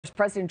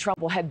President Trump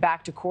will head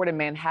back to court in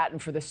Manhattan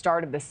for the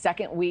start of the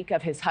second week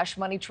of his hush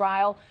money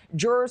trial.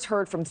 Jurors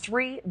heard from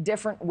 3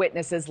 different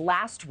witnesses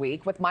last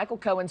week, with Michael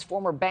Cohen's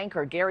former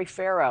banker, Gary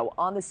Farro,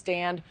 on the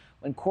stand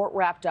when court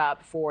wrapped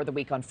up for the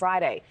week on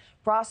Friday.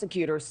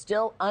 Prosecutors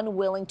still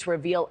unwilling to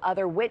reveal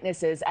other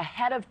witnesses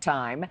ahead of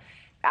time,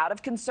 out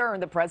of concern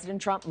that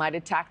President Trump might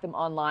attack them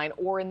online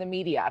or in the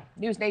media.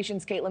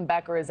 NewsNation's Caitlin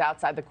Becker is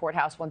outside the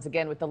courthouse once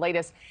again with the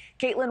latest.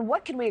 Caitlin,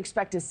 what can we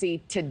expect to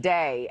see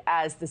today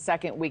as the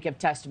second week of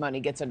testimony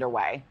gets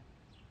underway?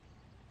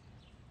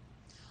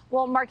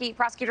 Well, Markie,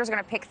 prosecutors are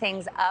going to pick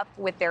things up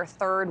with their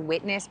third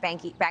witness,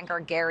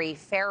 banker Gary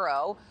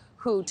Farro,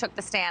 who took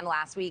the stand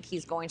last week.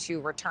 He's going to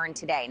return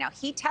today. Now,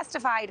 he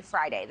testified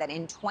Friday that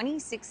in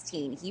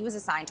 2016, he was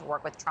assigned to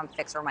work with Trump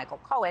fixer Michael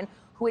Cohen,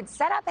 who had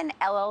set up an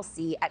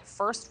LLC at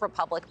First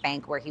Republic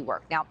Bank where he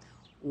worked. Now,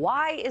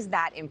 why is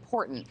that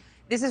important?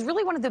 This is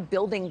really one of the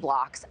building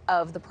blocks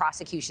of the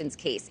prosecution's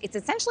case. It's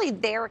essentially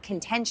their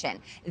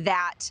contention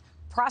that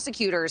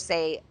prosecutors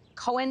say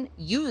Cohen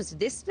used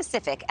this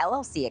specific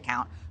LLC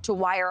account to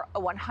wire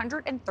a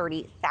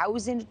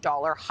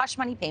 $130,000 hush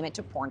money payment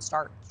to porn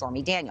star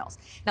Stormy Daniels.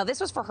 Now, this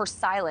was for her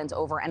silence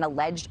over an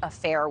alleged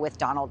affair with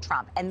Donald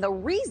Trump. And the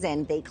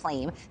reason they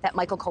claim that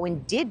Michael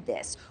Cohen did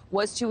this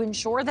was to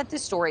ensure that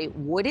this story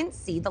wouldn't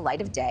see the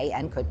light of day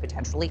and could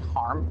potentially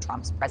harm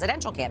Trump's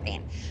presidential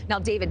campaign. Now,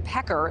 David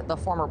Pecker, the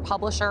former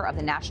publisher of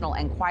the National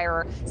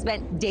Enquirer,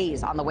 spent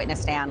days on the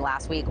witness stand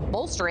last week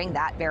bolstering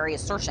that very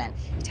assertion.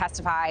 He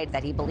testified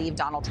that he believed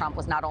Donald Trump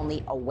was not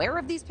only aware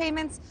of these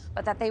payments,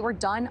 but that they were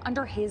done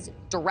under his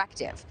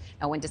directive.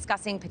 Now, when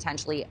discussing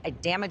potentially a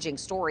damaging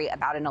story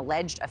about an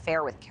alleged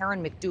affair with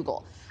Karen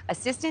McDougal,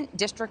 Assistant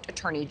District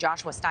Attorney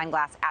Joshua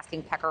Steinglass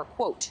asking Pecker,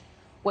 quote,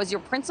 "Was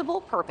your principal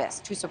purpose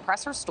to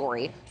suppress her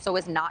story so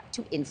as not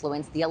to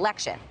influence the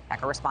election?"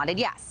 Pecker responded,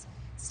 yes.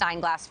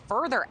 Steinglass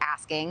further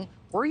asking,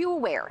 were you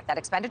aware that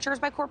expenditures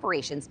by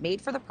corporations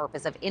made for the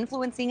purpose of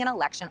influencing an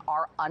election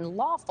are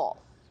unlawful?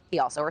 He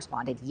also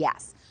responded,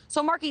 yes.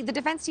 So, Markie, the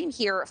defense team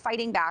here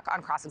fighting back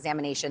on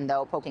cross-examination,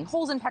 though, poking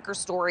holes in Pecker's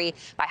story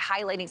by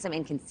highlighting some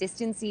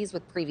inconsistencies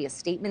with previous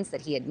statements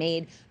that he had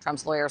made.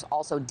 Trump's lawyers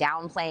also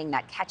downplaying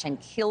that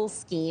catch-and-kill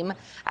scheme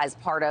as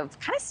part of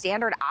kind of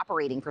standard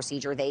operating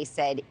procedure, they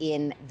said,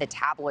 in the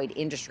tabloid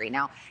industry.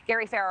 Now,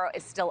 Gary Farro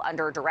is still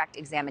under direct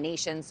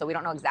examination, so we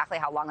don't know exactly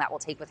how long that will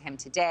take with him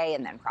today,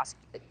 and then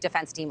the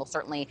defense team will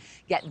certainly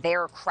get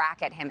their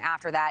crack at him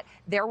after that.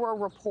 There were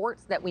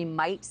reports that we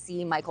might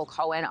see Michael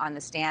Cohen on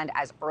the stand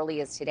as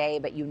early as today,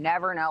 but you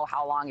never know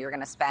how long you're going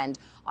to spend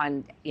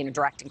on,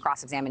 direct and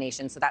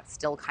cross-examination. So that's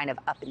still kind of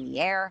up in the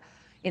air.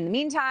 In the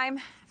meantime,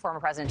 former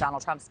President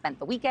Donald Trump spent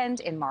the weekend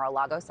in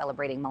Mar-a-Lago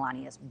celebrating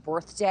Melania's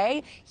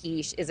birthday. He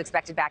is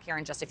expected back here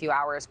in just a few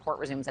hours. Court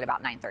resumes at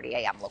about 9:30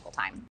 a.m. local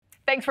time.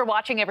 Thanks for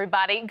watching,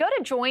 everybody. Go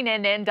to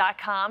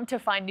joinnn.com to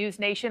find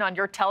NewsNation on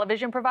your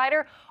television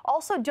provider.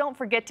 Also, don't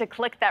forget to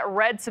click that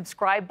red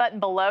subscribe button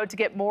below to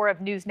get more of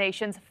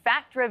NewsNation's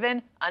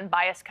fact-driven,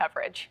 unbiased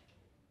coverage.